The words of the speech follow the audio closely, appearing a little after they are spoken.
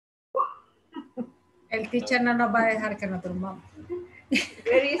El teacher no nos va a dejar que nos durmamos.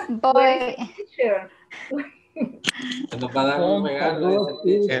 Where is Voy. teacher? Se nos va a dar un regalo,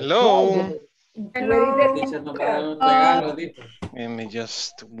 dice el teacher. Hello. Where is Hello. the El teacher nos va a dar un Oh. regalo, dijo. Give me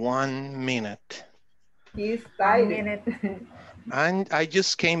just 1 minute. He's One tired. minute. And I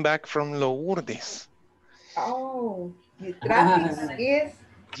just came back from Lourdes. Oh, the traffic is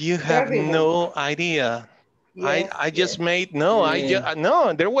You have terrible. no idea. Yes, I just yes. made, no,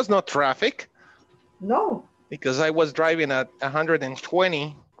 no, there was no traffic No. because I was driving at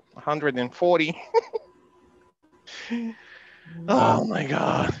 120, 140. Oh my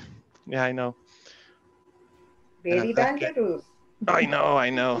God. Yeah, I know. Very dangerous. I know.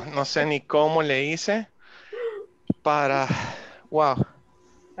 No sé ni cómo le hice para, wow.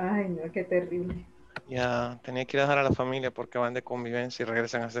 Ay, no, qué terrible. Ya, tenía que ir a dejar a la familia porque van de convivencia y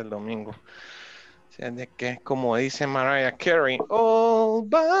regresan hasta el domingo. O sea, de que, como dice Mariah Carey, all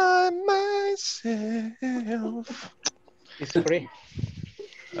by myself. It's free.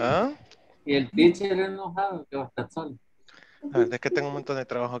 ¿Ah? Y el teacher enojado que va a estar solo. La verdad es que tengo un montón de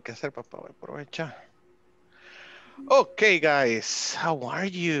trabajo que hacer, papá. Voy a aprovechar. Okay, guys. How are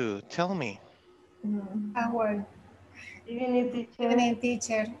you? Tell me. How are you? Evening,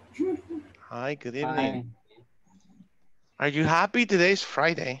 teacher. Hi, good evening. Ay, Are you happy? Today's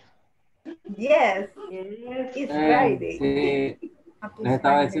Friday. Yes, it's Friday. sí, les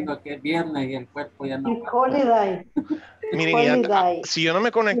estaba diciendo que es viernes y el cuerpo ya no. Holiday. Miren, Holiday. si yo no me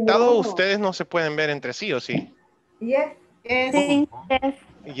he conectado, ustedes no se pueden ver entre sí, ¿o sí? Yes, Yes. Sí, yes,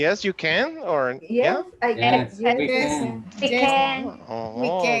 Yes, you can, or yes, I Yes, yes. we Yes. can. we can. Oh,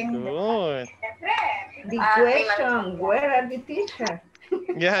 We can. good. The question, where are the teachers?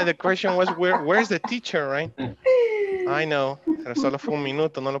 Yeah, the question was, where's the teacher, right? I know, pero solo fue un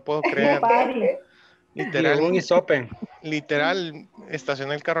minuto, no lo puedo creer. Party. The room is open. Literal,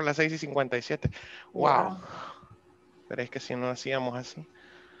 estacioné el carro a las 6:57. Wow. Pero es que si no hacíamos así,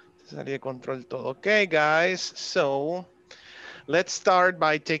 se salía de control todo. Okay, guys, so let's start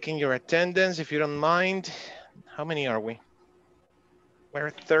by taking your attendance, if you don't mind. How many are we? We're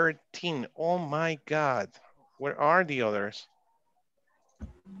 13. Oh my God. Where are the others?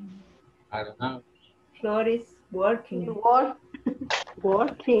 I don't know. Floor is working.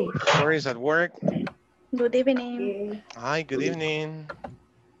 Working. Where is at work? Good evening. Okay. Hi, good evening.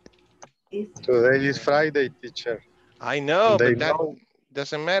 It's Today is Friday, teacher. I know, They but that know.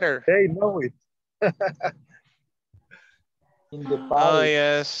 doesn't matter. They know it. In the Oh, party.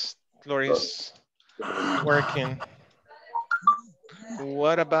 yes, Glory's working.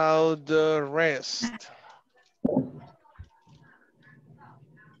 What about the rest?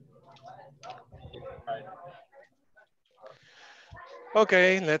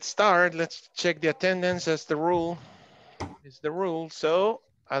 Okay, let's start. Let's check the attendance as the rule. Is the rule. So,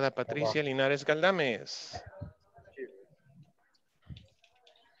 Ada Patricia Linares Galdames.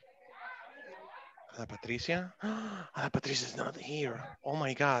 Ada Patricia? Ada Patricia is not here. Oh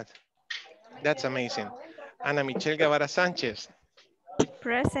my God. That's amazing. Ana Michelle Guevara Sánchez.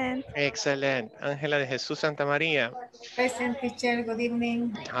 Present. Excellent. Ángela de Jesús Santa María. Present, teacher. Good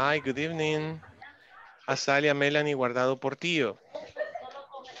evening. Hi, good evening. Azalia Melanie Guardado Portillo.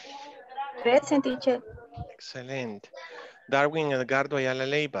 Present, teacher. Excelente. Darwin Edgardo Ayala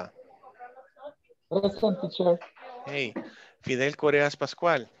Leiva. Present, teacher. Hey. Fidel Coreas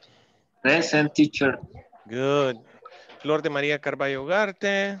Pascual. Present, teacher. Good. Flor de María Carballo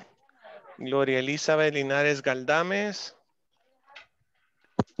Ugarte. Gloria Elizabeth Linares Galdames.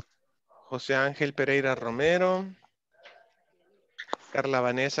 José Ángel Pereira Romero. Carla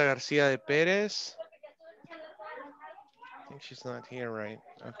Vanessa García de Pérez. I think she's not here, right?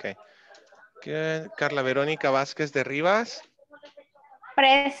 Okay. Good. Carla Verónica Vázquez de Rivas.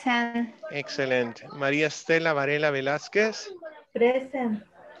 Present. Excelente. María Estela Varela Velázquez. present.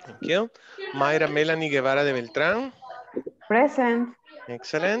 Thank you. Mayra Melanie Guevara de Beltrán. Present.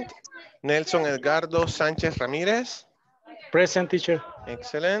 Excellent. Nelson Edgardo Sánchez Ramírez. Present, teacher.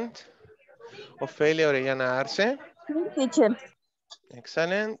 Excellent. Ofelia Orellana Arce. Teacher.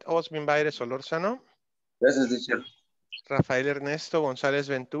 Excellent. Osmin Baires Solórzano. Present, teacher. Rafael Ernesto González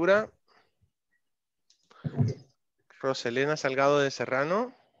Ventura. Roselena Salgado de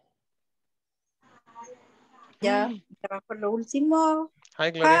Serrano. Ya, por lo último.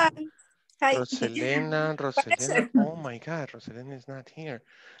 Hi, Gloria. Hi. Roselena. Oh my God, Roselena is not here.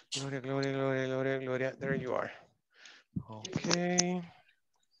 Gloria. There you are. Okay.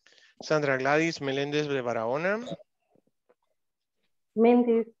 Sandra Gladys Meléndez de Barahona.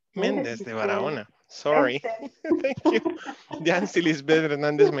 Méndez de Barahona. Sorry. Thank you. Yancy Lisbeth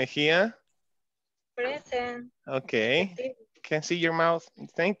Hernández Mejía. Present. Okay. Can see your mouth.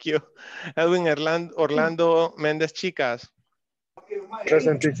 Thank you. Edwin Orlando Méndez Chicas.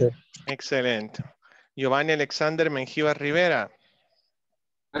 Present, teacher. Excelente. Giovanni Alexander Mengíbar Rivera.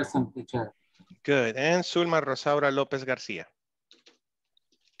 Present, teacher. Good. And Zulma Rosaura López García.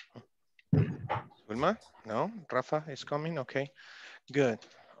 Zulma? No? Rafa is coming? Okay. Good.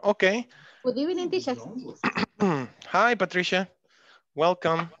 Okay. Good evening, teacher. Hi, Patricia.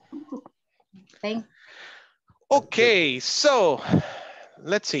 Welcome. Thank Okay, so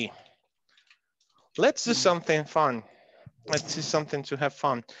let's see. Let's do something fun. Let's do something to have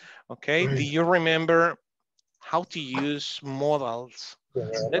fun. Okay, do you remember how to use modals?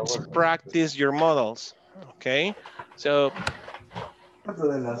 Let's practice your modals. Okay, so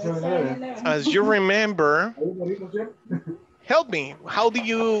as you remember, help me. How do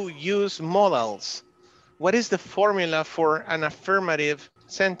you use modals? What is the formula for an affirmative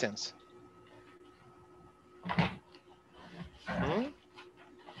sentence?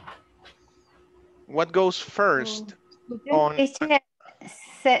 What goes first on?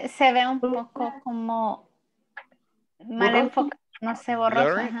 Se ve un poco como mal enfocado, no sé,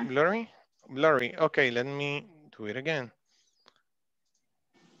 borroso. Blurry. Okay, let me do it again.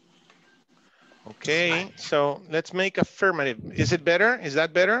 Okay, so let's make affirmative. Is it better? Is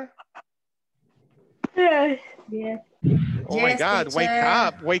that better? Yes. Oh my God, wake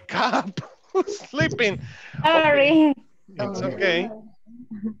up, wake up. Who's sleeping? Sorry. It's okay.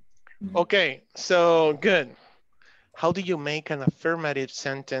 Okay, so good. How do you make an affirmative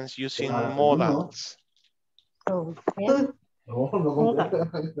sentence using modals? What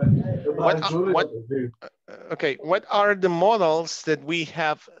are the modals that we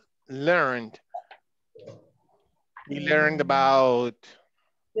have learned? We learned about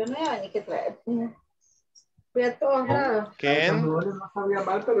can.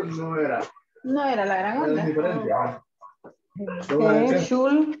 No era la gran onda.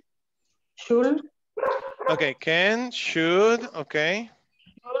 Should. Okay, can, should, okay.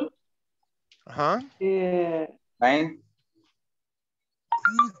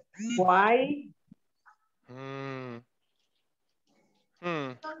 Why?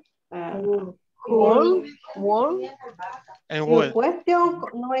 Would. And would. Question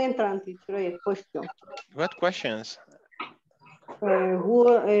no entran, teacher, question. What questions?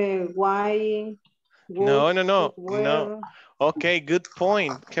 Why? No. Ok, good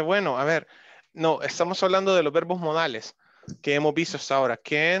point. Qué bueno. A ver, no, estamos hablando de los verbos modales que hemos visto hasta ahora.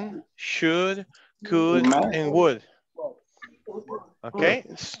 Can, should, could, and would. Okay,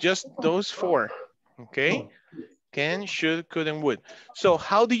 it's just those four. Okay, can, should, could, and would. So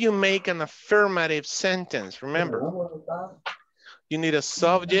how do you make an affirmative sentence? Remember, you need a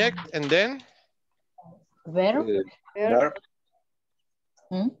subject and then? Verb.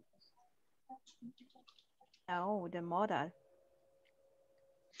 No, the modal.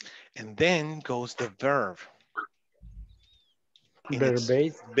 And then goes the verb. In its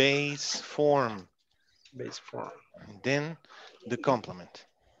base form. And then the complement.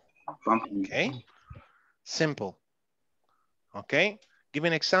 Okay. Simple. Okay. Give me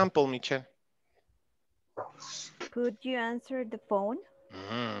an example, Michelle. Could you answer the phone?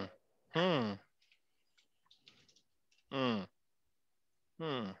 You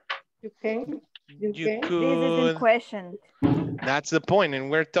can. You could. This isn't questioned. That's the point, and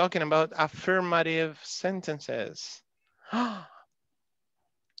we're talking about affirmative sentences.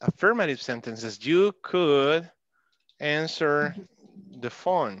 Affirmative sentences. You could answer the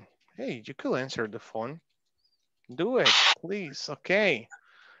phone. Hey, you could answer the phone. Do it, please. Okay.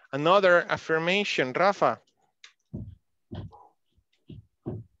 Another affirmation, Rafa.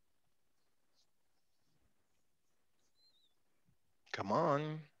 Come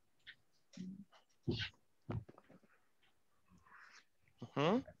on.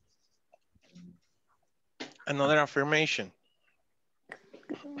 Another affirmation.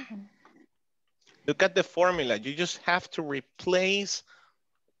 Look at the formula. You just have to replace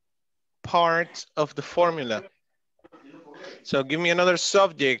parts of the formula. So give me another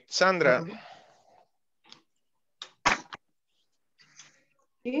subject, Sandra.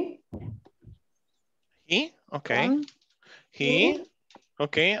 He. Okay. He.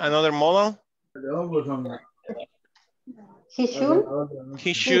 Okay. Another modal. He should.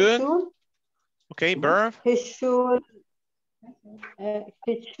 He should. Okay. Verb. He should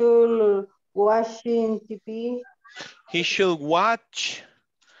watching TV. He should watch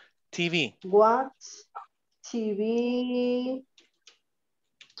TV. Watch TV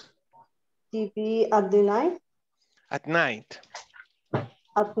at the night. At night.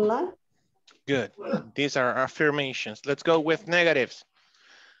 At night. Good. These are affirmations. Let's go with negatives.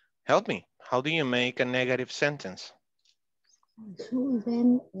 Help me. How do you make a negative sentence?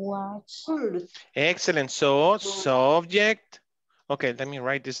 Shouldn't watch. Excellent. So, subject. Okay, let me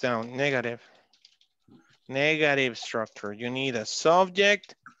write this down. Negative. Negative structure. You need a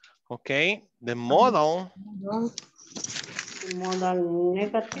subject. Okay. The modal. Modal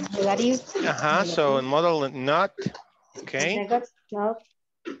negative. Negative. So modal not. Okay. Negative, not.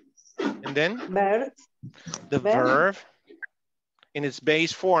 And then Verb. the verb in its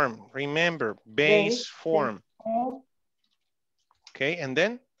base form. Remember, base form. Okay, and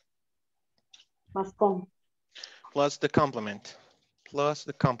then plus the complement. Plus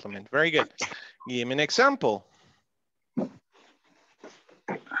the complement. Very good. Give me an example.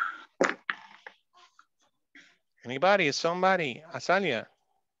 Anybody? Somebody? Azalia?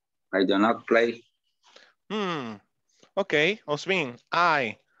 I do not play. Okay, Osmin,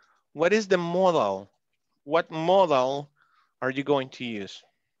 what is the modal? What modal are you going to use?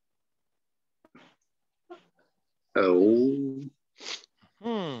 Oh.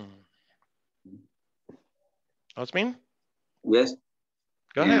 Osmin? Yes.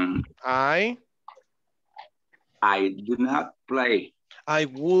 Go ahead. I do not play. I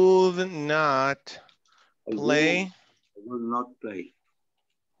would not play. I will not play.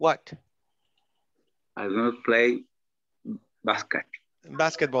 What? I will not play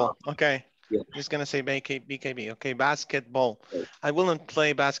basketball. Okay. Yeah. Just gonna say BKB. Okay, basketball. I will not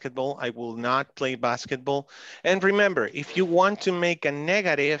play basketball. I will not play basketball. And remember, if you want to make a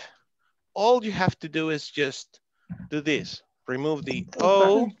negative, all you have to do is just do this. Remove the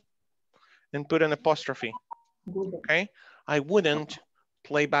O and put an apostrophe. Okay. I wouldn't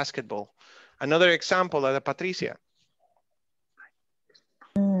play basketball. Another example, Patricia.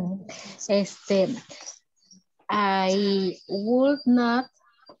 I would not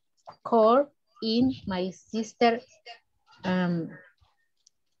call in my sister the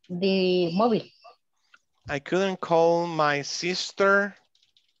mobile. I couldn't call my sister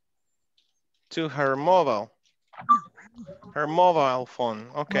to her mobile. Her mobile phone.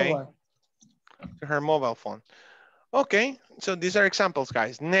 Okay. To her mobile phone. Okay. So these are examples,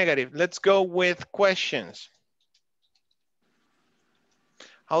 guys. Negative. Let's go with questions.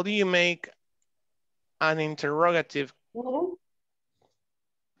 How do you make an interrogative?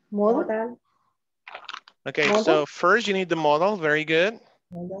 Modal. Okay, Modal. so first you need the modal. Very good.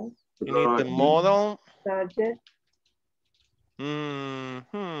 Modal. You need the modal. Subject.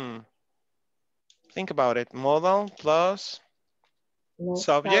 Think about it. Modal plus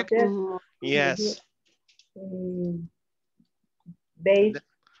subject. Yes. Base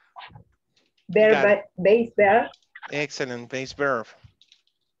verb. Excellent. Base verb.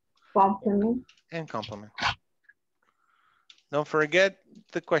 Complement. And complement. Don't forget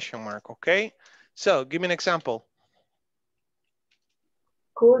the question mark, okay? So give me an example.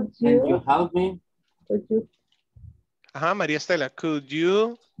 Could Can you help me? Could you Maria Estela, could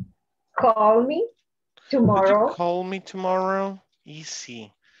you call me tomorrow? Could you call me tomorrow?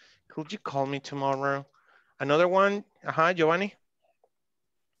 Easy. Could you call me tomorrow? Another one, Giovanni.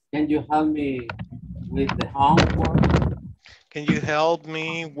 Can you help me with the homework? Can you help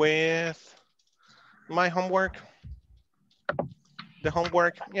me with my homework? The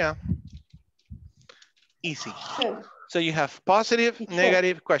homework, yeah. Easy. So you have positive, teacher.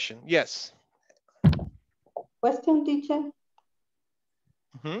 Negative question. Yes. Question, teacher.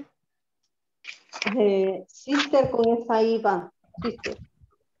 Sister con esa IVA. Sister.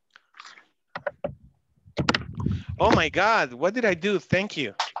 Oh my God, what did I do? Thank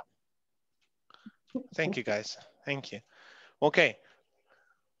you. Thank you, guys. Thank you. Okay.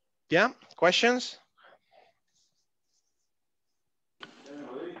 Yeah, questions?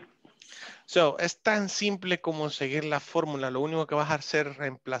 So, es tan simple como seguir la fórmula. Lo único que vas a hacer es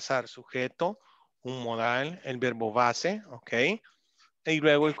reemplazar sujeto, un modal, el verbo base, ¿ok? Y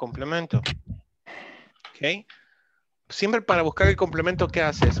luego el complemento. ¿Ok? Siempre para buscar el complemento, ¿qué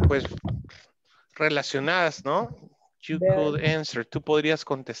haces? Pues relacionadas, ¿no? You could answer. Tú podrías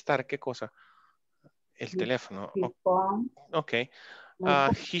contestar. ¿Qué cosa? El teléfono. Ok.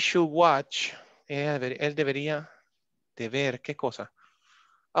 He should watch. Él debería de ver. ¿Qué cosa?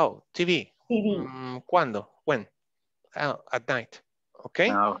 Oh, TV. ¿Cuándo? When? Oh, at night.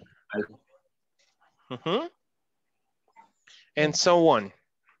 Okay. And so on.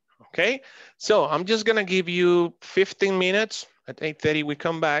 Okay. So I'm just going to give you 15 minutes. At 8:30 we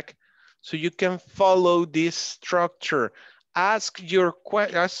come back so you can follow this structure. Ask your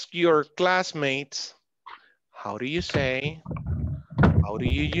classmates, how do you say, how do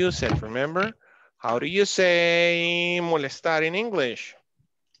you use it? Remember, how do you say molestar in English?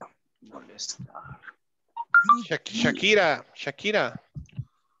 Shakira,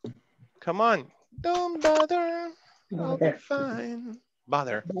 come on. Don't bother. I'll be fine.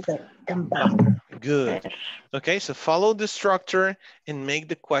 Bother. Bother. Good. Okay, so follow the structure and make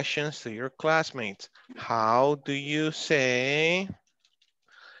the questions to your classmates. How do you say,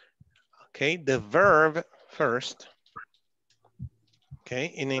 okay, the verb first, okay,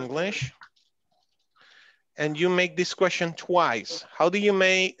 in English. And you make this question twice. How do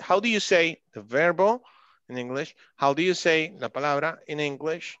you say the verbo in English? How do you say la palabra in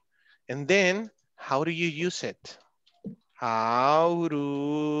English? And then, how do you use it? How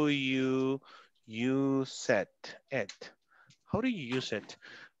do you use it? How do you use it?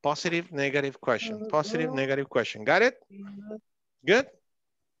 Positive, negative question. Positive, negative question. Got it? Good?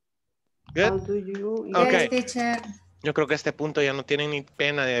 Good? How do you... Okay. Yes, teacher. Yo creo que a este punto ya no tienen ni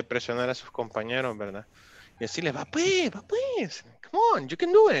pena de presionar a sus compañeros, ¿verdad? Y decirle, va pues, come on, you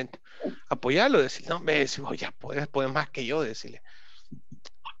can do it. Apoyarlo, decirle, no, ves, oh, ya puedes más que yo, decirle.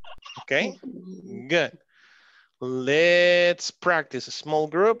 Okay, good. Let's practice small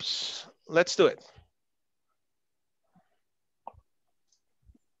groups. Let's do it.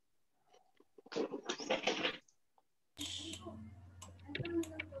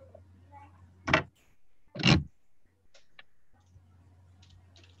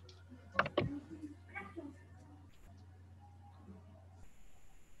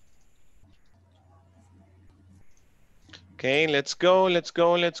 Okay, let's go.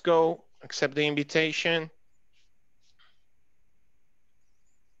 Accept the invitation.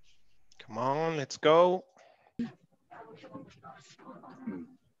 Come on, let's go.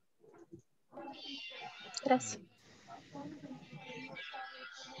 Gracias.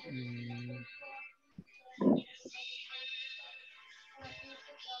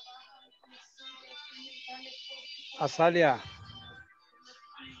 Azalia.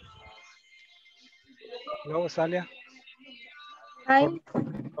 Hello, Azalia. Hi.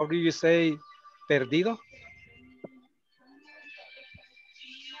 How do you say perdido?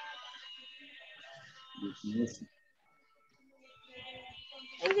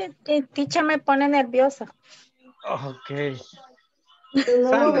 El teacher me pone nerviosa. Okay.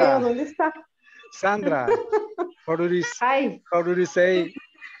 No lo veo, ¿dónde está? Sandra, how do you say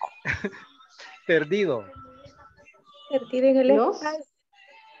perdido? Perdido en el espacio.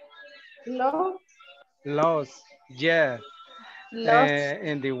 Lost, yeah. Lost.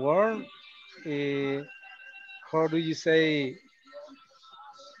 In the world, how do you say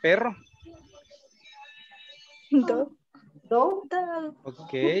perro? Dog.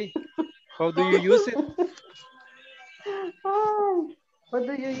 Okay. How do you use it? What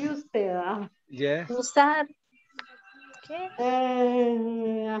do you use there? Yeah. Usar. ¿Qué?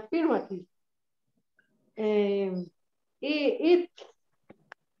 Affirmative.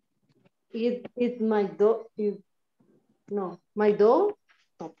 It my dog. No, my dog.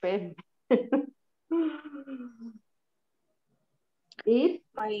 Okay.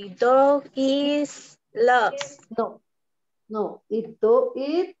 My dog is lost. No. It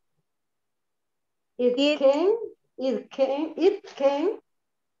can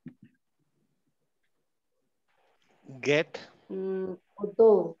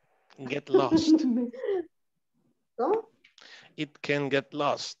Get lost. No? It can get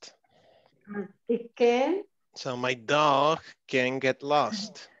lost. It can. So my dog can get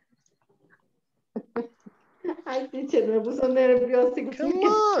lost. Ay, teacher, me puso nervioso. Come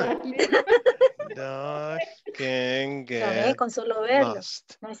on. Dog can get Con solo verlo.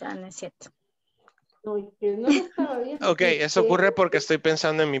 lost. No es cierto. No, que no lo estaba viendo. Ok, eso ocurre porque estoy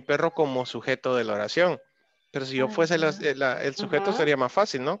pensando en mi perro como sujeto de la oración. Pero si yo fuese el sujeto sería más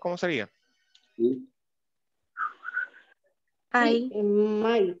fácil, ¿no? ¿Cómo sería? I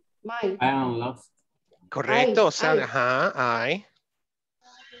am lost. Correcto, o sea, I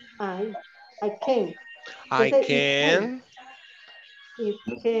can.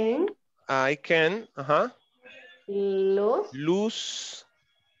 I can, lose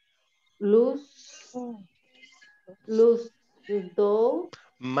dog.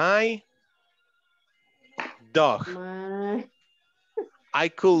 My dog. I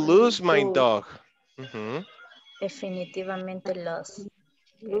could lose my dog. Definitivamente lost.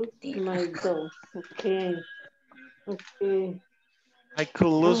 My dog. Okay. I could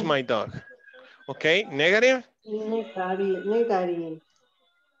lose my dog. Okay, negative? Negative.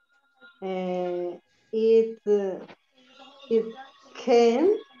 It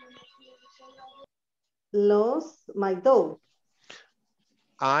can lose my dog.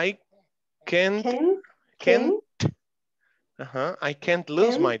 I can't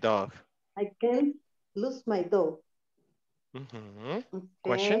lose my dog. I can't lose my dog.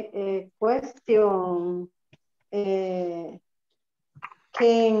 Question? Question.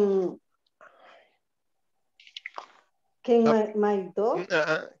 Can Can my dog,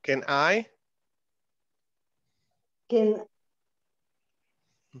 Can I? can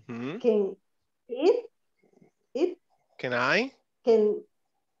Mhm. it, Can I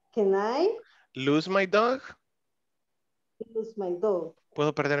can I lose my dog? lose my dog?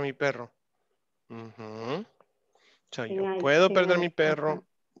 Puedo perder mi perro. Ujú. So, yo Can I, puedo can perder I, mi perro.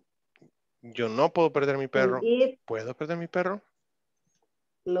 Yo no puedo perder mi can perro. it ¿Puedo perder mi perro?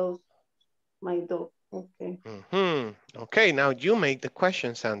 lose my dog? Okay. Mhm. Okay, now you make the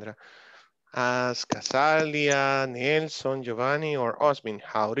question, Sandra. Ask Casalia, Nelson, Giovanni, or Osmin.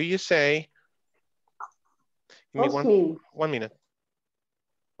 How do you say? Give me Osmin. 1 minute.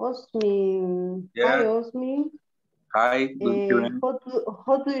 Osmin. Yeah. Hi, Osmin. Hi, good evening. How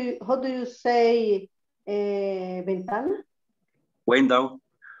do you say ventana? Window.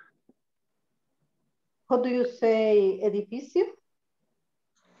 How do you say edificio?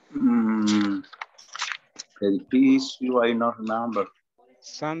 Edificio, I don't remember.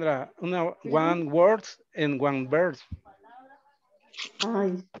 Sandra, one word and one verb.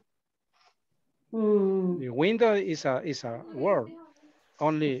 Ay. The window is a word.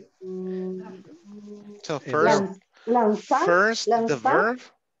 Only. So first Lanzar. the verb,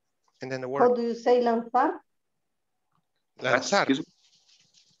 and then the word. How do you say lanzar? Lanzar. Excuse me?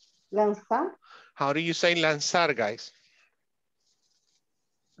 Lanzar. How do you say lanzar, guys?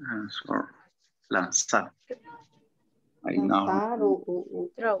 Lanzar. I Lanzar know. o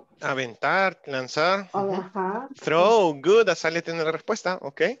Throw. Aventar, lanzar. ajá. Throw, good. Azalia tiene la respuesta,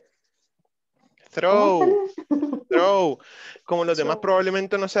 ok. ¿Cómo Throw, sale? throw. Como los demás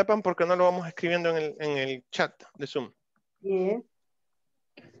probablemente no sepan, ¿por qué no lo vamos escribiendo en el chat de Zoom? Yes.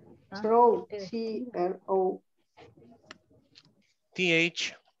 Throw. T-R-O.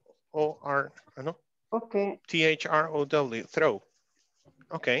 T-H-O-R, ¿no? Okay. T-H-R-O-W, throw.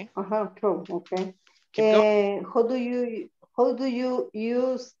 Ok. Ajá, throw. Okay. Keep going. How do you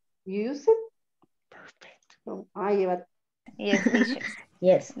use it? Perfect. So, lleva. Yes, teachers.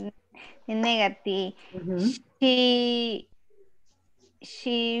 Yes. Negative. She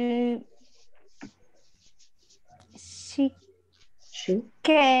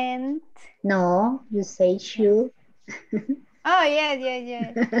can't. No, you say should. Oh, yeah.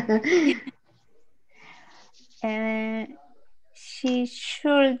 She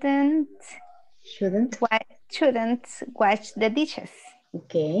shouldn't watch the dishes.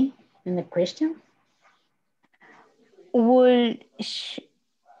 Okay. And the question?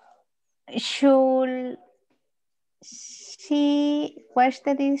 Should she wash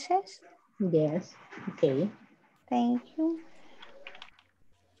the dishes? Yes. Okay. Thank you.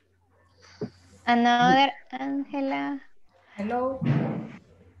 Another, Angela. Hello.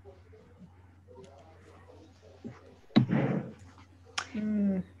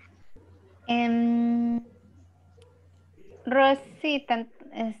 Rosita,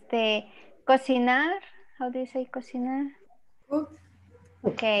 cocinar. How do you say cocinar? Cook.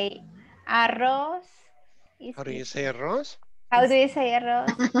 Okay. Arroz. How do you say arroz? How do you say arroz?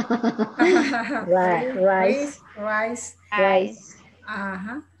 Rice.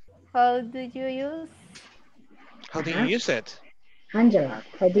 How do you use? How do you use it? Angela,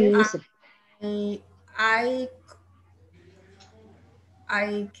 how do you use it?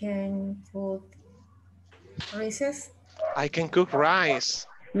 I can cook rices. I can cook rice.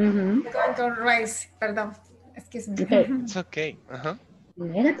 Rice, perdón. Excuse me. Okay. It's okay. Uh-huh.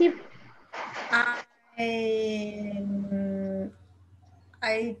 Negative.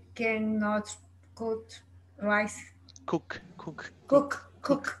 I cannot cook rice. Cook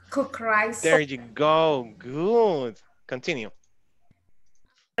Rice. There you go. Good. Continue.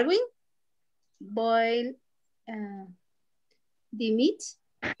 Boil the meat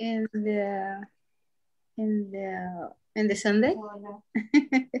in the Sunday.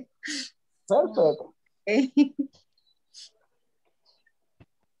 Perfect.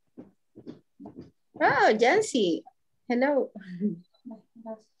 Oh, Jancy. Hello.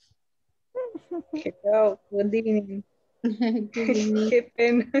 Hello, good evening. Good evening. Qué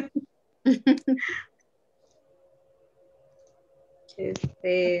pena.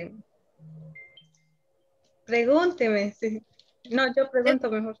 Pregúnteme. Sí. No, yo pregunto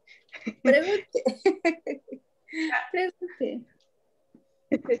mejor. Pregunte.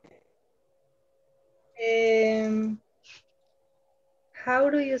 How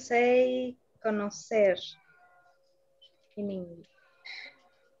do you say conocer in English?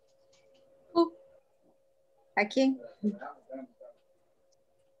 ¿A quién?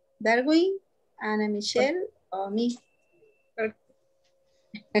 Darwin, Ana Michelle o mí.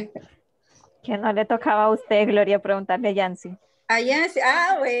 Que no le tocaba a usted, Gloria, preguntarle a Yancy. A Yancy.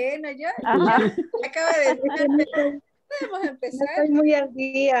 Bueno, yo Ajá. acabo de decir. Podemos No empezar. estoy muy al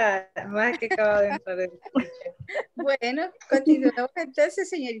día, más que acabo de entrar. Bueno, continuamos entonces,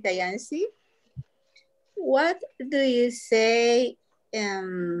 señorita Yancy. What do you say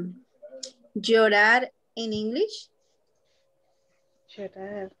llorar in English?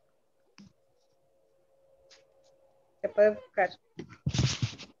 Llorar. Se puede buscar.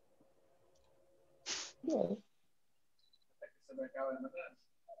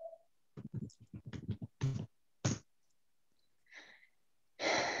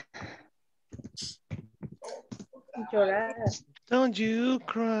 Llorar. Don't you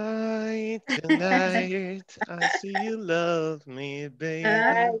cry tonight. I see you love me, baby.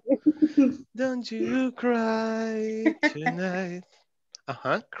 Ay, Don't you cry tonight.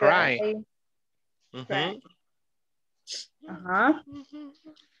 Cry. cry. Mhm. Ajá.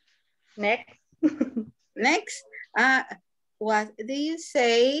 Next. Next, what do you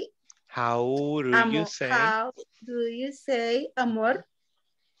say? How do you say? How do you say amor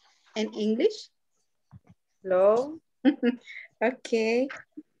in English? Love. Okay.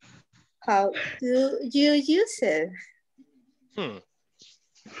 How do you use it?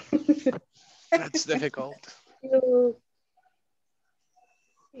 That's difficult.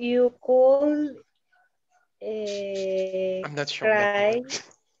 You could I'm not sure. cry.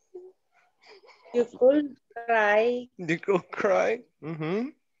 You could cry. You could cry.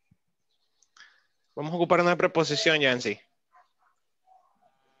 Vamos a ocupar una preposición, Yancy.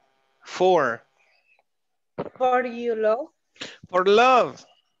 For. For you love. For love.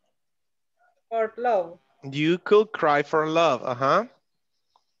 For love. You could cry for love.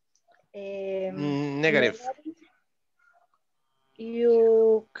 Negative.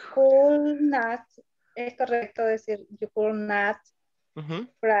 You could not. Es correcto decir you could not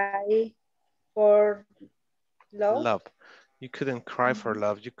cry for love. Love. You couldn't cry for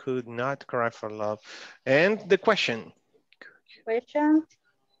love. You could not cry for love. And the question. Question.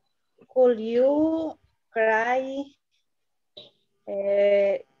 Could you cry?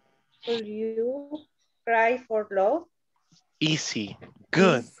 Could you cry for love? Easy.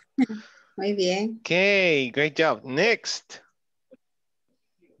 Good. Muy bien. Okay, great job. Next.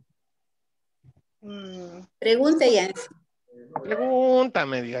 Pregunta, Yancy.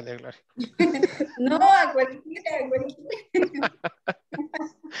 Pregúntame, dígale, Gloria. No, a cualquiera.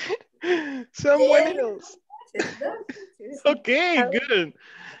 Someone else. Okay, How- good.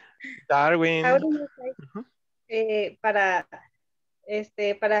 Darwin. How do you say,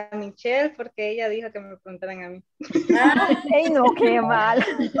 para Michelle, porque ella dijo que me preguntaran a mí. Ay, no, qué mal.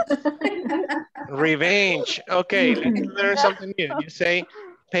 Revenge. Okay, let's learn something new. You say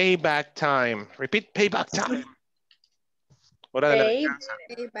payback time. Repeat, payback time. Hora de la venganza.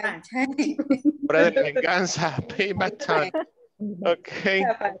 Payback time. Hora de la venganza. Payback time. Okay.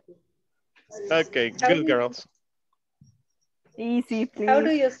 Okay, good girls. Easy, please. How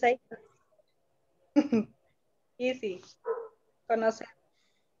do you say? Easy. Conocer.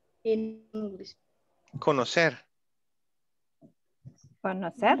 In English. Conocer.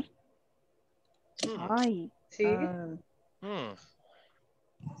 Conocer. Ay. Sí.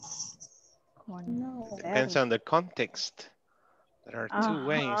 Conocer. Depends on the context. There are two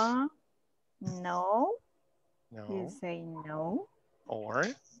ways. No. No. You say no. Or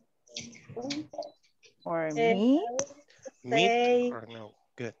Me. meet or no.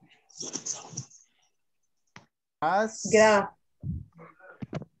 Good. Graph.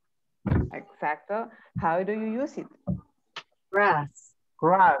 Exacto. How do you use it? Grass.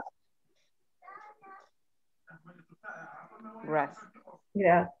 Grass. Grass.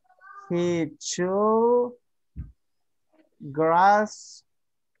 He chew grass.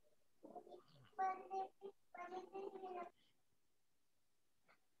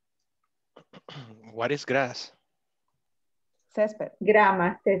 What is grass? Césped.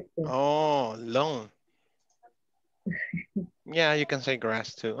 Grama. Césped. Oh, lawn. Yeah, you can say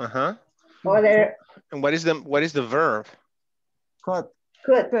grass too. Other. And what is the verb? Cut.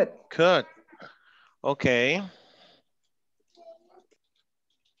 Cut. Cut. Okay.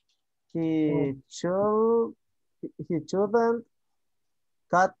 He shouldn't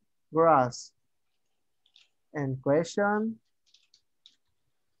cut grass. And question.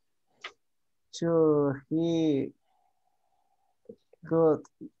 Should he cut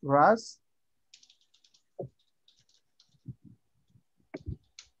grass?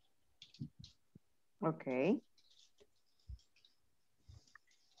 Okay.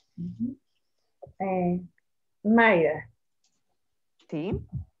 Mayra. Sí.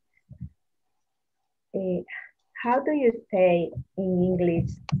 How do you say in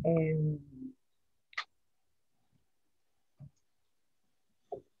English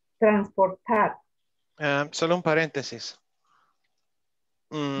transportar? Solo un paréntesis.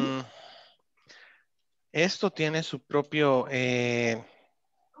 Esto tiene su propio,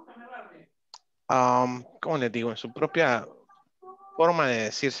 ¿cómo les digo? Su propia forma de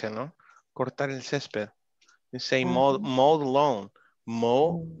decirse, ¿no? Cortar el césped. You say mow the lawn.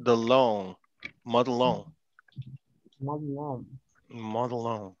 Mow the lawn. Mow the lawn. Mow the lawn. Mow the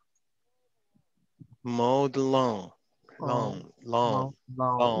lawn. Mow the lawn. Lawn. Lawn.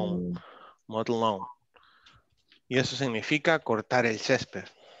 Lawn. Mow the lawn. Y eso significa cortar el césped.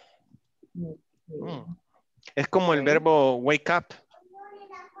 Es como el verbo wake up.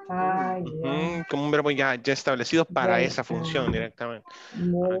 Como un verbo ya establecido para esa función directamente.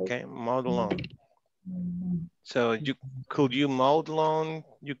 Okay, mow the lawn. So could you mow the lawn?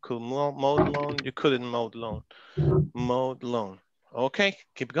 You could mow the lawn. You couldn't mow the lawn. Mow the lawn. Okay,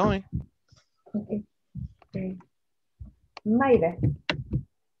 keep going. Okay. Mayra,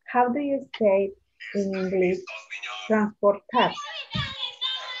 how do you say in English transportar?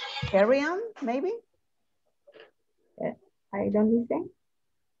 Carry on, maybe? I don't listen.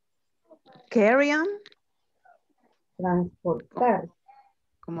 Carry on. Transportar.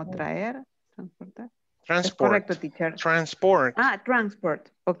 Como traer, transportar. Transport. Es correcto, teacher. Transport.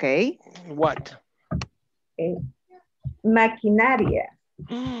 Transport. Okay. What? Maquinaria.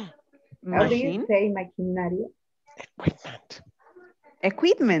 How do you Machine. say maquinaria? Equipment.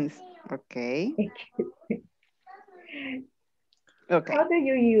 Equipments. Okay. Okay. How do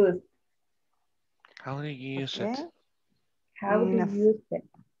you use? How do you use it? How do you use it?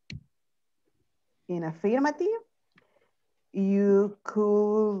 In affirmative, you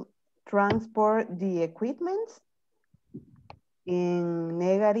could transport the equipment. In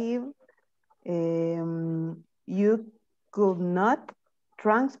negative, you could not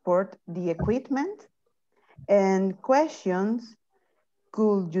transport the equipment. And questions,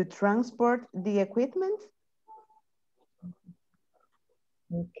 could you transport the equipment?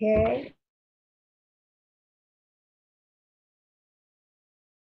 Okay.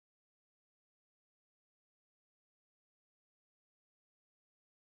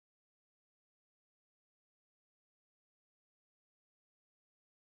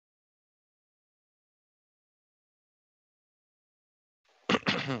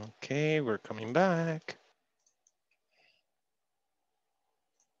 Okay, we're coming back.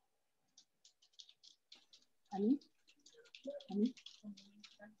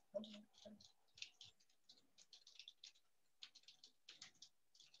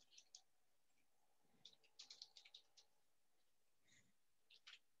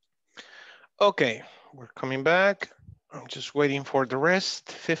 Okay, we're coming back. I'm just waiting for the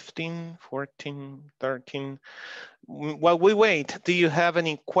rest. 15, 14, 13. While we wait, do you have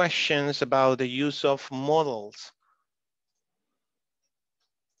any questions about the use of models?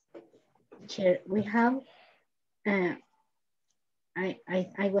 Sure, we have, I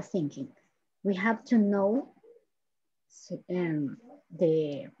was thinking, we have to know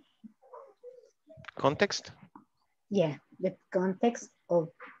the context? Yeah, the context of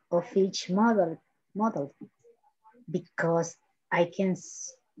each model, because I can,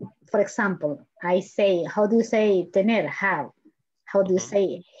 for example, I say, how do you say tener, have? How do you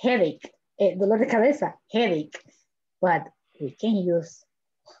say headache? Dolor de cabeza, headache. But we can use.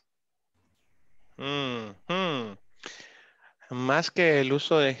 Más que el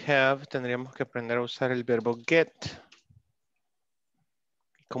uso de have, tendríamos que aprender a usar el verbo get.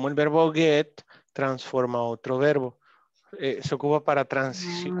 Como el verbo get transforma a otro verbo. Se ocupa para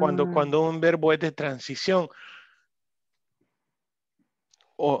transición. Cuando un verbo es de transición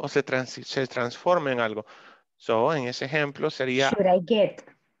o se transforma en algo. So, en ese ejemplo sería Should I get?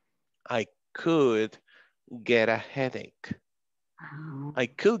 I could get a headache. I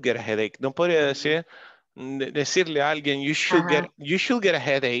could get a headache. No podría decirle a alguien you should get a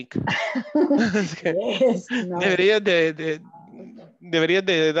headache. Yes, no. Deberías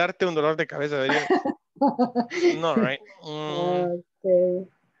de darte un dolor de cabeza. No, right? Okay.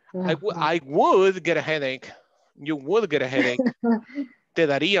 I would get a headache. You would get a headache. Te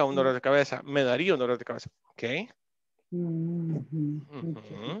daría un dolor de cabeza. Me daría un dolor de cabeza. Okay.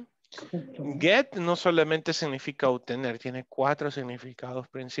 Get no solamente significa obtener, tiene 4 significados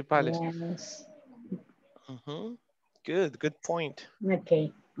principales. Yes. Good point.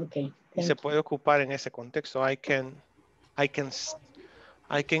 Okay. Y se puede ocupar en ese contexto. I can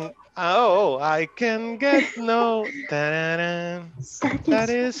get no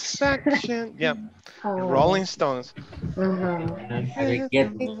satisfaction. Yeah. Rolling Stones.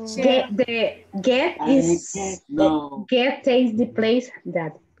 Get takes the place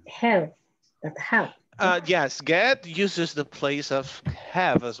that have. Yes, get uses the place of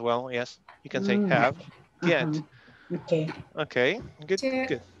have as well. Yes. You can say have, get. Okay. Okay, good, Che,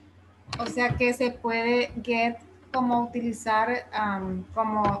 good. O sea que se puede get como utilizar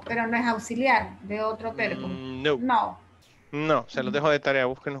como, pero no es auxiliar de otro verbo. No. No. No, se los dejo de tarea.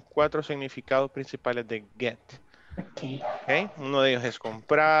 Busquen los 4 significados principales de get. Okay. Okay. Uno de ellos es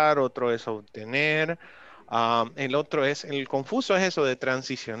comprar, otro es obtener. El otro es, el confuso es eso de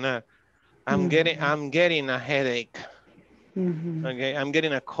transicionar. I'm getting a headache. Okay, I'm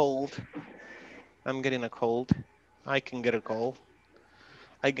getting a cold. I'm getting a cold. I can get a cold.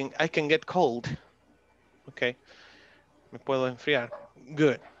 I can get cold. Okay. Me puedo enfriar.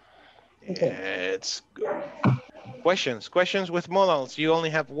 Good. Okay. It's good. Questions with modals. You only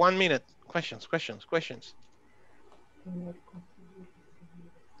have 1 minute. Questions.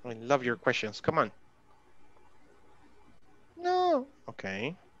 I love your questions. Come on. No.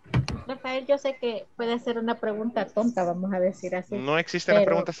 Okay. Rafael, yo sé que puede ser una pregunta tonta, vamos a decir así. No existen las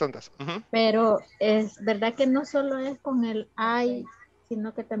preguntas tontas. Pero es verdad que no solo es con el I,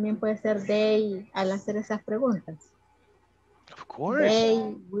 sino que también puede ser they al hacer esas preguntas. Of course.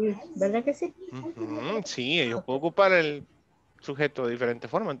 They, we, ¿verdad que sí? Sí, yo puedo ocupar el sujeto de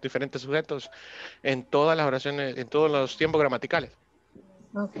diferentes formas, diferentes sujetos en todas las oraciones, en todos los tiempos gramaticales.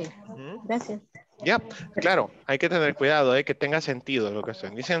 Ok, gracias. Ya, claro, hay que tener cuidado, que tenga sentido lo que estoy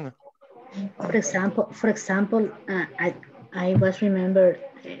diciendo. For example, I was remembered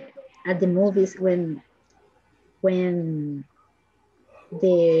at the movies when the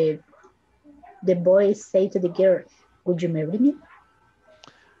boys say to the girl, "Would you marry me?"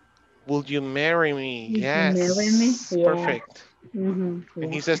 Will you marry me? Would Yes. you marry me? Yeah. Perfect.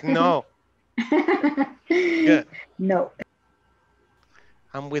 And he says no. Good. No.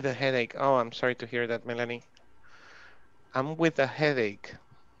 I'm with a headache. Oh, I'm sorry to hear that, Melanie. I'm with a headache.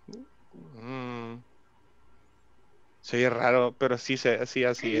 Soy raro, pero sí, así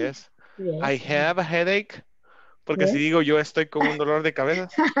es. Yes. I have a headache. Porque si digo yo estoy con un dolor de cabeza.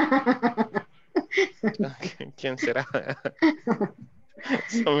 ¿Quién será?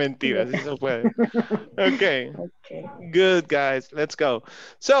 Son mentiras, eso puede. Okay. Good, guys. Let's go.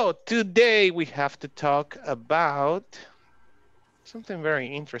 So today we have to talk about something very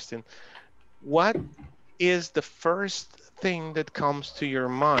interesting. What is the first thing that comes to your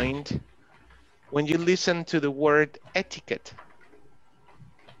mind when you listen to the word etiquette?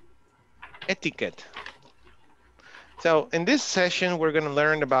 Etiquette. So in this session, we're going to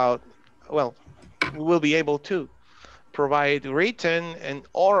learn about, well, we will be able to provide written and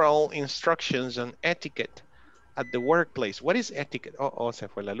oral instructions on etiquette at the workplace. What is etiquette? Oh, se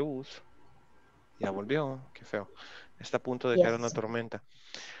fue la luz. Ya volvió. Qué feo. Está a punto de caer una tormenta.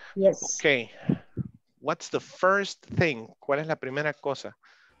 Yes. Okay. What's the first thing? ¿Cuál es la primera cosa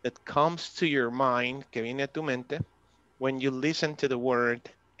that comes to your mind, que viene a tu mente, when you listen to the word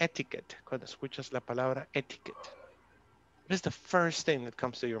etiquette? Cuando escuchas la palabra etiquette. What is the first thing that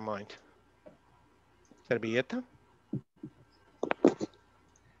comes to your mind? ¿Servilleta?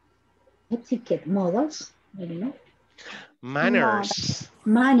 Etiquette models. I don't know. Manners.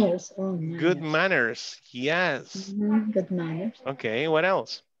 Manners. Oh, manners. Good manners. Yes. Good manners. Okay, what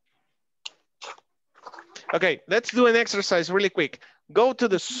else? Okay, let's do an exercise really quick. Go to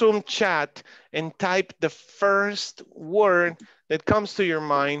the Zoom chat and type the first word that comes to your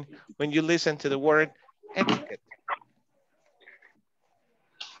mind when you listen to the word etiquette.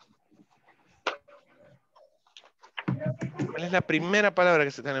 ¿Cuál es la primera palabra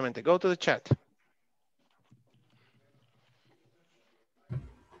que se tiene en mente? Go to the chat.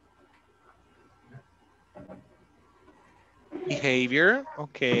 Behavior.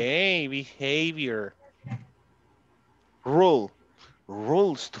 Okay, behavior. Rule.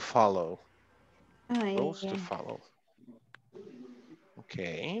 Rules to follow. Rules to follow.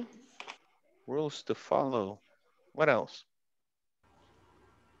 Okay. Rules to follow. What else?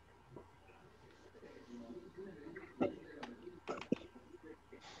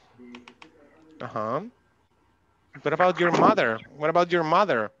 What about your mother? What about your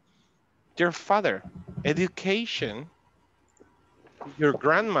mother? Your father? Education? Your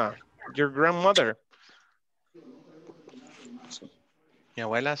grandma? Your grandmother? Mi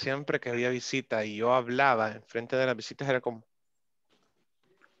abuela siempre que había visita y yo hablaba enfrente de las visitas era como...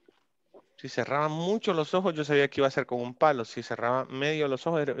 Si cerraba mucho los ojos yo sabía que iba a ser con un palo. Si cerraba medio los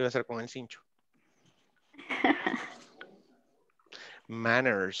ojos iba a ser con el cincho.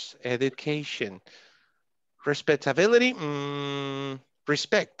 Manners, education, respectability,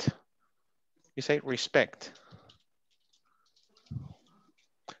 respect. You say respect.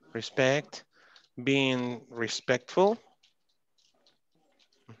 Respect, being respectful.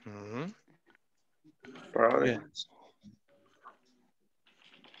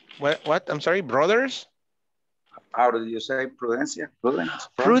 What? I'm sorry, brothers? How do you say prudencia? Prudence.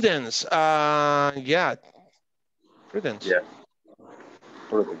 Prudence. Yeah. Prudence. Yeah.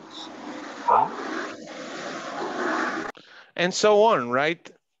 Prudence. And so on,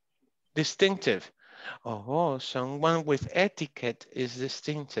 right? Distinctive. Oh, someone with etiquette is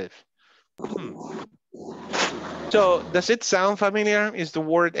distinctive. So does it sound familiar? Is the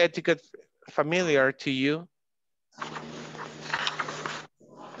word etiquette familiar to you?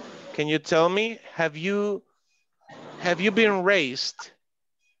 Can you tell me, have you been raised?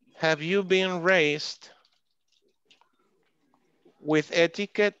 Have you been raised with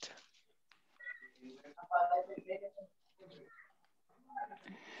etiquette?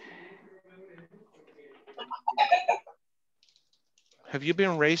 Have you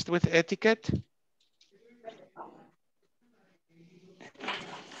been raised with etiquette?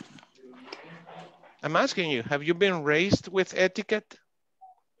 I'm asking you, have you been raised with etiquette?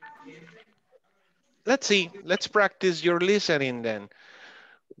 Let's see, let's practice your listening then.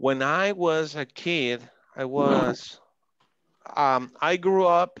 When I was a kid, I grew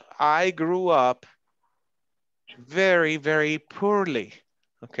up very, very poorly,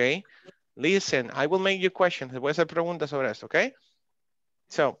 okay? Listen, I will make you questions. Les voy a hacer preguntas sobre esto, okay?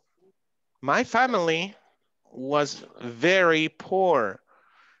 So, my family was very poor.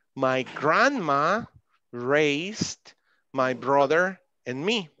 My grandma raised my brother and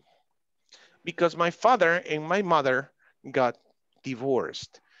me because my father and my mother got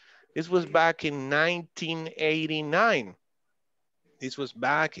divorced. This was back in 1989. This was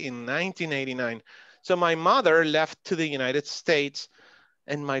back in 1989. So my mother left to the United States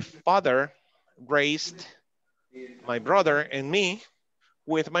and my father raised my brother and me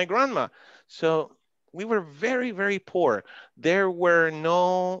with my grandma. So we were very, very poor. There were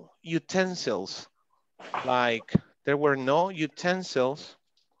no utensils, like there were no utensils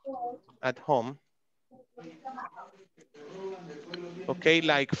at home. Okay,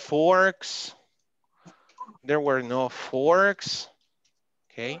 like forks. There were no forks,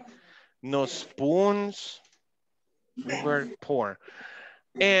 okay? No spoons. We were poor.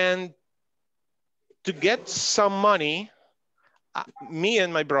 And to get some money, me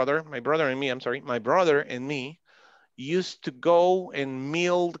and my brother and me used to go and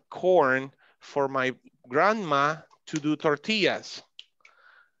mill corn for my grandma to do tortillas.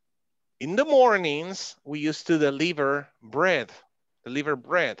 In the mornings, we used to deliver bread in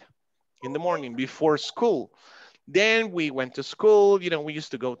the morning before school. Then we went to school, you know, we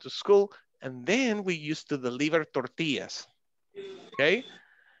used to go to school, and then we used to deliver tortillas, okay?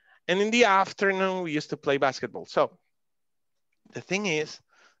 And in the afternoon, we used to play basketball. So the thing is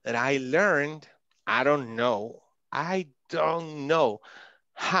that I learned, I don't know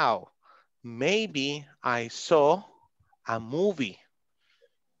how. Maybe I saw a movie.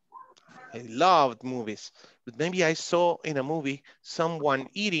 I loved movies, but maybe I saw in a movie someone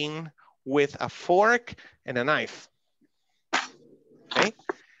eating with a fork and a knife, okay?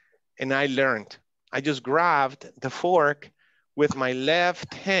 And I learned. I just grabbed the fork with my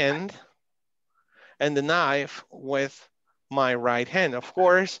left hand and the knife with my right hand. Of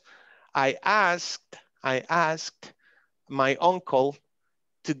course, I asked my uncle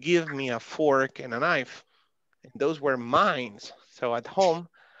to give me a fork and a knife. And those were mine. So at home,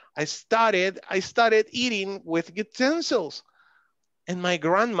 I started eating with utensils. And my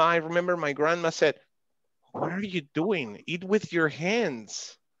grandma, I remember my grandma said, "What are you doing? Eat with your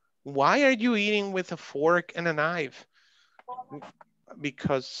hands. Why are you eating with a fork and a knife?"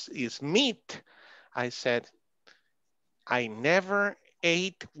 Because it's meat. I said, I never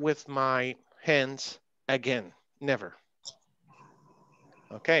ate with my hands again. Never.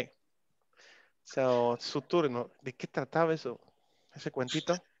 Okay. So, su turno. ¿De qué trataba eso? Ese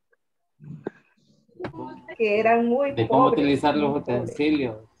cuentito. Que eran muy de cómo pobres, utilizar los muy pobres.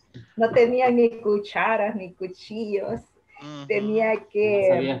 utensilios. No tenían ni cucharas ni cuchillos. Tenía No que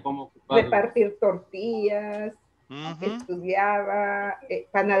sabían cómo ocuparlos. repartir tortillas. Estudiaba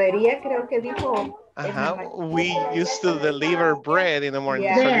panadería, creo que dijo. Ajá. We used to deliver bread in the morning.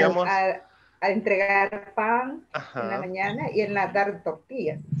 Yeah, Salíamos a entregar pan en la mañana y en la tarde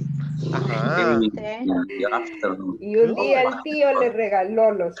tortillas. Ajá. Y un día el tío le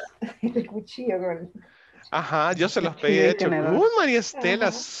regaló el cuchillo. Ajá, yo se los pedí de hecho. María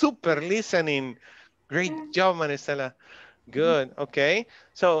Estela, super listening. Great job, María Estela. Good, okay.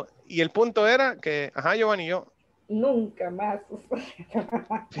 So, y el punto era que, ajá, Giovanni, yo. Nunca más.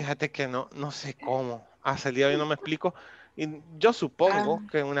 Fíjate que no sé cómo. Hasta el día de hoy no me explico. Y yo supongo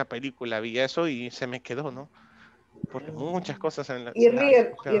que en una película vi eso y se me quedó, ¿no? Porque muchas cosas en la...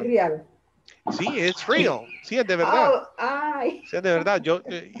 Irreal. Sí, it's real. Sí, es de verdad. Oh, ay. Sí, es de verdad. Yo,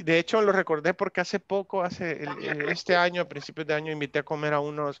 de hecho, lo recordé porque hace poco, este año, a principios de año, invité a comer a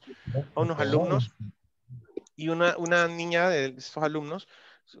unos alumnos y una niña de estos alumnos,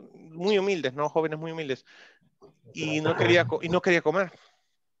 muy humildes, ¿no? Jóvenes muy humildes, y no quería comer.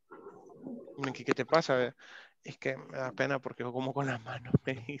 Y me dije, ¿qué te pasa? Es que me da pena porque yo como con las manos.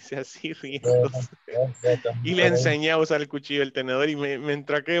 Me hice así riéndose. Y le enseñé a usar el cuchillo y el tenedor y me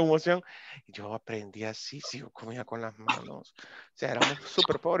entró aquella emoción. Y yo aprendí así, sí, yo comía con las manos. O sea, éramos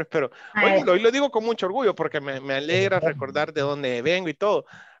súper pobres, pero hoy lo digo con mucho orgullo porque me alegra recordar de dónde vengo y todo.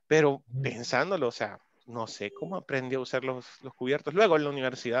 Pero pensándolo, o sea, no sé cómo aprendí a usar los cubiertos. Luego en la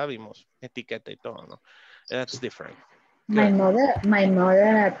universidad vimos etiqueta y todo, ¿no? That's different. My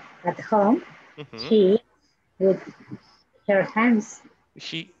mother at home, she with her hands.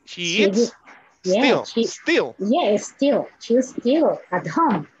 She eats? Yeah, Still? Yes, still. She's still at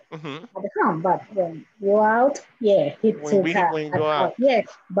home. At home, but when you out, yeah, he When took her we at go home. out. Yeah,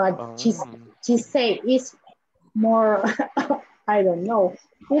 but she say it's more, I don't know.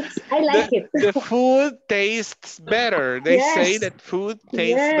 I like it. The food tastes better. They say that food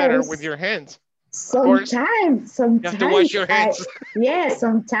tastes better with your hands. Sometimes you have to wash your hands.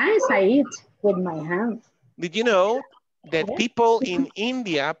 Sometimes I eat with my hands. Did you know that people in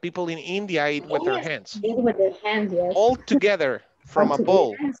India eat with their hands? Eat with their hands, yes. All together from a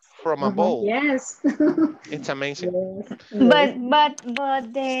bowl. From a bowl. Yes. It's amazing. But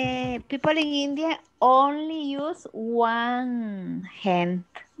the people in India only use one hand,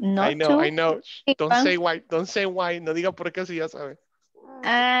 not two. I know. Don't say why. Don't say why. No diga por qué si ya sabe.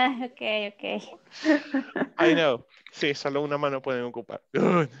 Okay. I know. Sí, solo una mano pueden ocupar.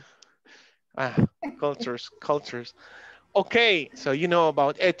 Good. Cultures. Okay, so you know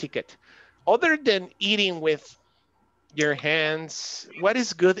about etiquette. Other than eating with your hands, what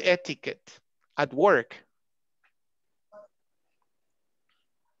is good etiquette at work?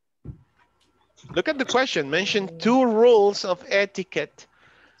 Look at the question. Mention 2 rules of etiquette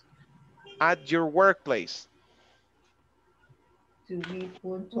at your workplace. To be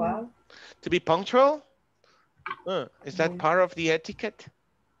punctual. To be punctual? Is that part of the etiquette?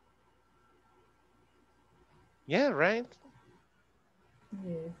 Yeah, right?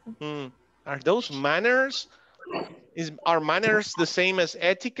 Yes. Are those manners? Are manners the same as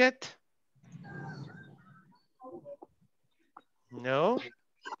etiquette? No?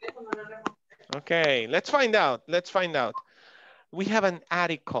 Okay, let's find out. We have an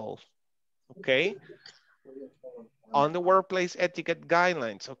article, okay? On the workplace etiquette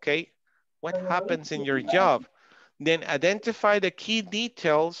guidelines, okay? What happens in your job? Then identify the key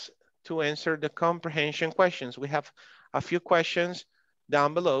details to answer the comprehension questions. We have a few questions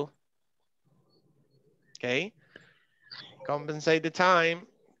down below. Okay. Compensate the time.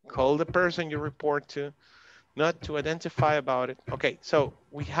 Call the person you report to, not to identify about it. Okay, so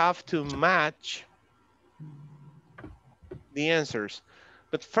we have to match the answers.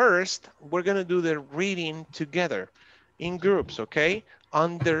 But first, we're gonna do the reading together in groups, okay?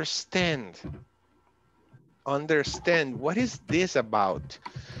 Understand. What is this about?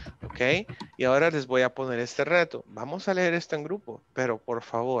 Ok, y ahora les voy a poner este reto. Vamos a leer esto en grupo, pero por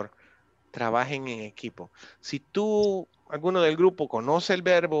favor, trabajen en equipo. Si tú, alguno del grupo, conoce el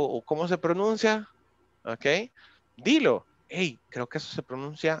verbo o cómo se pronuncia, ok, dilo. Hey, creo que eso se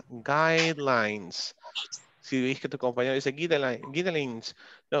pronuncia guidelines. Si ves que tu compañero dice guidelines,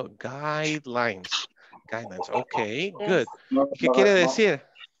 no, guidelines. Ok, good. ¿Y qué quiere decir?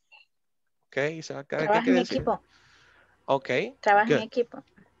 Ok, se va a quedar, ¿qué quiere decir? Equipo. Ok, Trabaja en good. equipo.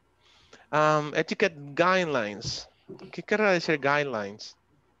 Etiquette guidelines. ¿Qué querrá decir guidelines?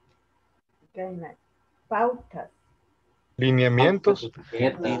 Pautas. Lineamientos.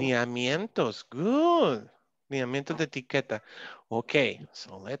 Lineamientos. Good. Lineamientos de etiqueta. Ok,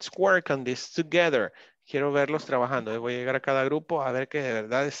 so let's work on this together. Quiero verlos trabajando. Voy a llegar a cada grupo a ver que de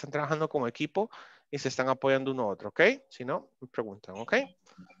verdad están trabajando como equipo y se están apoyando uno a otro, ok? Si no, me preguntan, ok?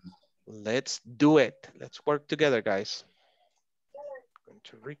 Let's do it. Let's work together, guys. I'm going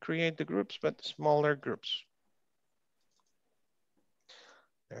to recreate the groups, but smaller groups.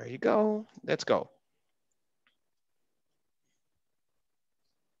 There you go. Let's go.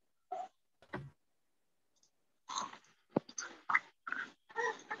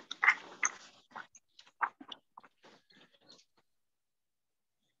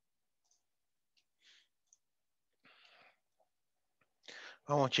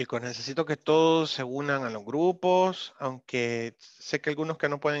 Vamos chicos, necesito que todos se unan a los grupos, aunque sé que algunos que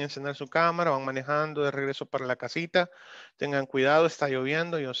no pueden encender su cámara van manejando de regreso para la casita. Tengan cuidado, está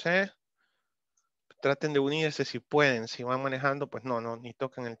lloviendo, yo sé. traten de unirse si pueden. Si van manejando, pues no, ni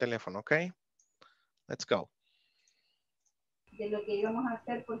toquen el teléfono, ¿ok? Let's go. De lo que íbamos a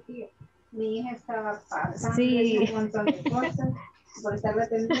hacer porque mi hija estaba pasando Sí. un montón de cosas por estarla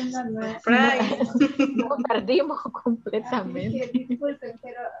atendiendo. Nos perdimos completamente. Así que disculpen,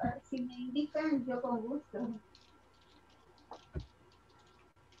 pero si me indican, yo con gusto.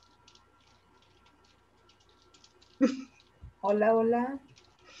 Hola, hola.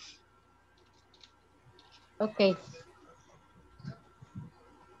 Ok.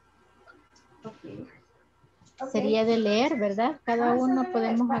 Sería de leer, ¿verdad? Cada uno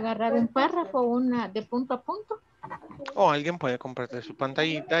podemos agarrar un párrafo, una de punto a punto. O alguien puede compartir su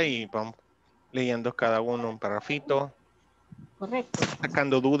pantallita y vamos leyendo cada uno un párrafito. Correcto.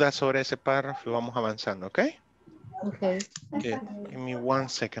 Sacando dudas sobre ese párrafo y vamos avanzando, ¿ok? Ok. Give me 1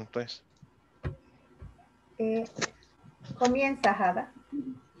 second, please. Comienza, Jada.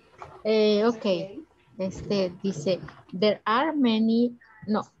 Ok. Dice, there are many,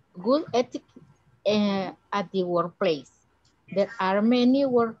 good etiquette at the workplace. There are many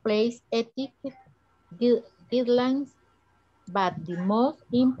workplace etiquette guidelines, but the most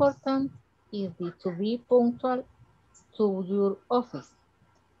important is to be punctual to your office.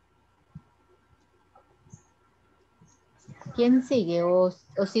 ¿Quién sigue o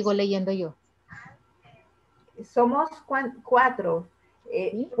sigo leyendo yo? Somos 4.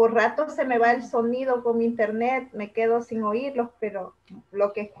 Por rato se me va el sonido con mi internet, me quedo sin oírlos, pero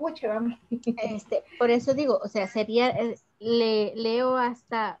lo que escuche, vamos. Por eso digo, o sea, sería, leo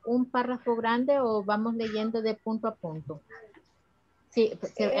hasta un párrafo grande o vamos leyendo de punto a punto. Sí,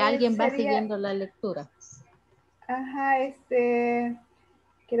 si alguien va siguiendo la lectura. Ajá,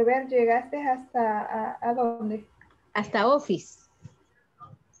 quiero ver, llegaste hasta, ¿a dónde? Hasta Office.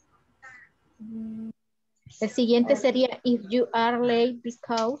 El siguiente sería, if you are late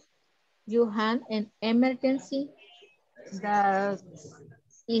because you had an emergency, that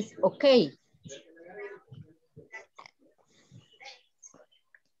is okay.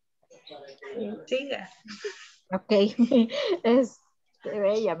 Siga. Ok,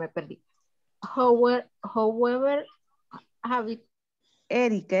 ya me perdí. However,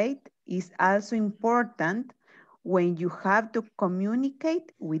 etiquette is also important when you have to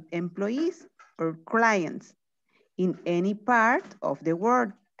communicate with employees or clients in any part of the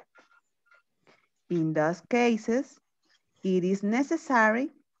world. In those cases, it is necessary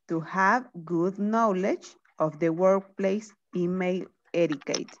to have good knowledge of the workplace email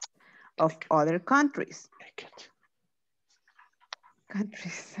etiquette of other countries.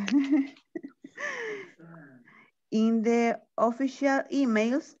 In the official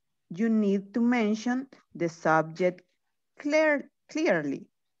emails, you need to mention the subject clearly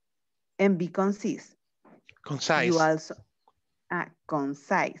and be concise. Concise. You also,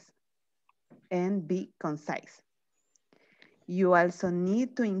 concise and be concise. You also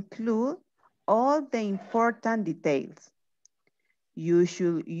need to include all the important details. You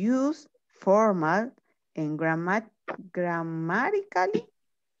should use formal and grammatically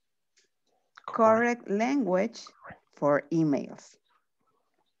correct language for emails.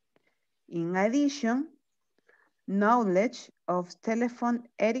 In addition, knowledge of telephone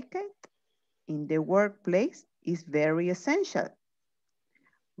etiquette in the workplace is very essential.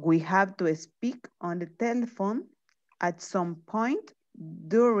 We have to speak on the telephone at some point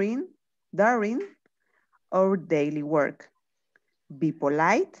during our daily work. Be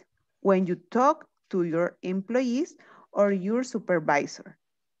polite when you talk to your employees or your supervisor.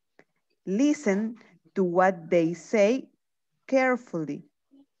 Listen to what they say carefully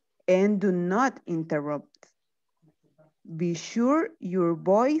and do not interrupt. Be sure your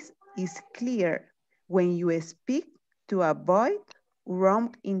voice is clear when you speak to avoid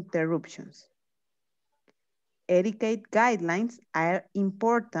wrong interruptions. Etiquette guidelines are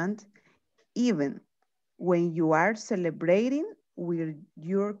important even when you are celebrating with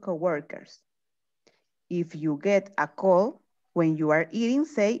your coworkers. If you get a call when you are eating,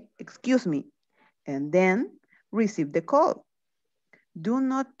 say, "Excuse me," and then receive the call. Do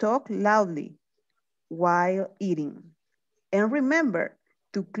not talk loudly while eating. And remember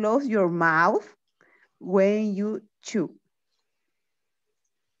to close your mouth when you chew.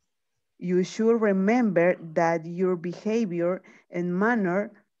 You should remember that your behavior and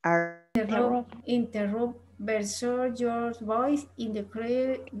manner are Interrupt versus your voice in the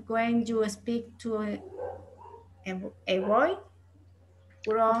clear when you speak to avoid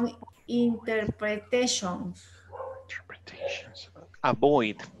wrong interpretations.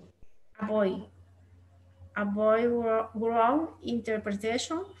 Avoid wrong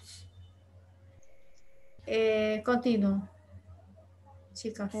interpretations. Continúo,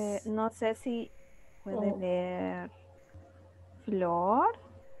 chicas. No sé si Puede leer Flor.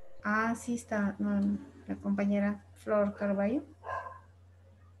 Ah, sí está. No, la compañera Flor Carballo.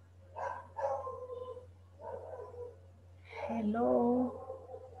 Hello.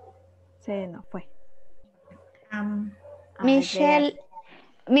 Se nos fue. Michelle,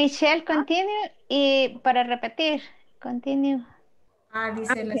 continue y para repetir, continue. Ah,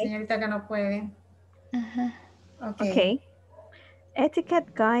 dice la señorita que no puede. Okay.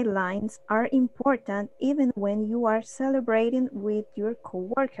 Etiquette guidelines are important even when you are celebrating with your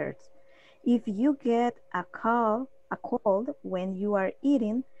coworkers. If you get a cold when you are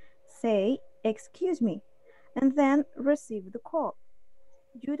eating, say, "Excuse me," and then receive the call.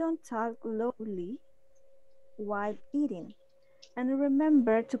 You don't talk loudly while eating. And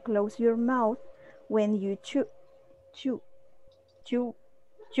remember to close your mouth when you chew. Chew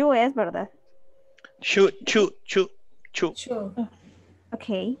es, ¿verdad? Chew.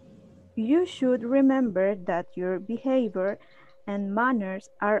 Okay. You should remember that your behavior and manners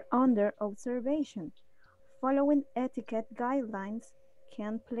are under observation. Following etiquette guidelines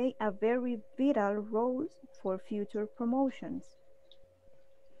can play a very vital role for future promotions.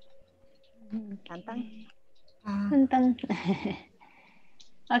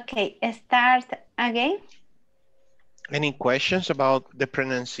 Okay, start again. Any questions about the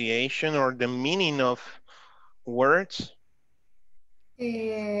pronunciation or the meaning of words?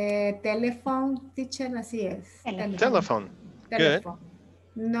 Telephone, teacher, así es. Telephone. Good.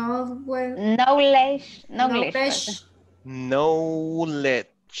 Knowledge. Knowledge.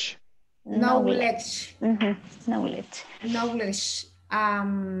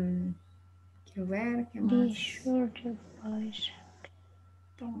 Quiero ver qué más.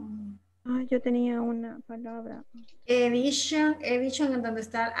 Yo tenía una palabra. Edition en donde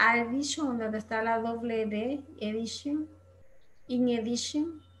está addition, donde está la doble D, edition. In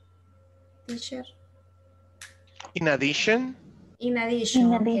addition, teacher. In addition. In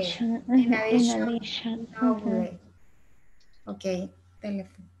addition. Doble. Ok,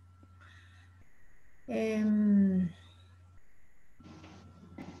 teléfono.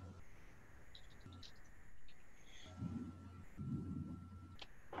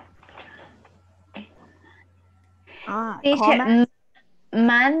 Teacher,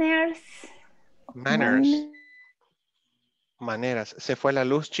 manners. Maneras. Se fue la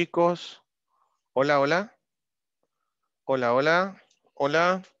luz, chicos. Hola, hola. Hola, hola.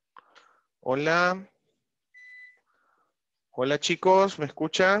 Hola. Hola. Hola, chicos. ¿Me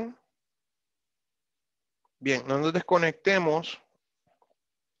escuchan? Bien, no nos desconectemos.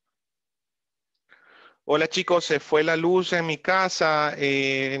 Hola, chicos. Se fue la luz en mi casa,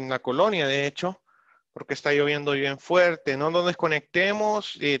 en la colonia, de hecho, porque está lloviendo bien fuerte. No nos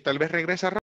desconectemos. Tal vez regresa rápido.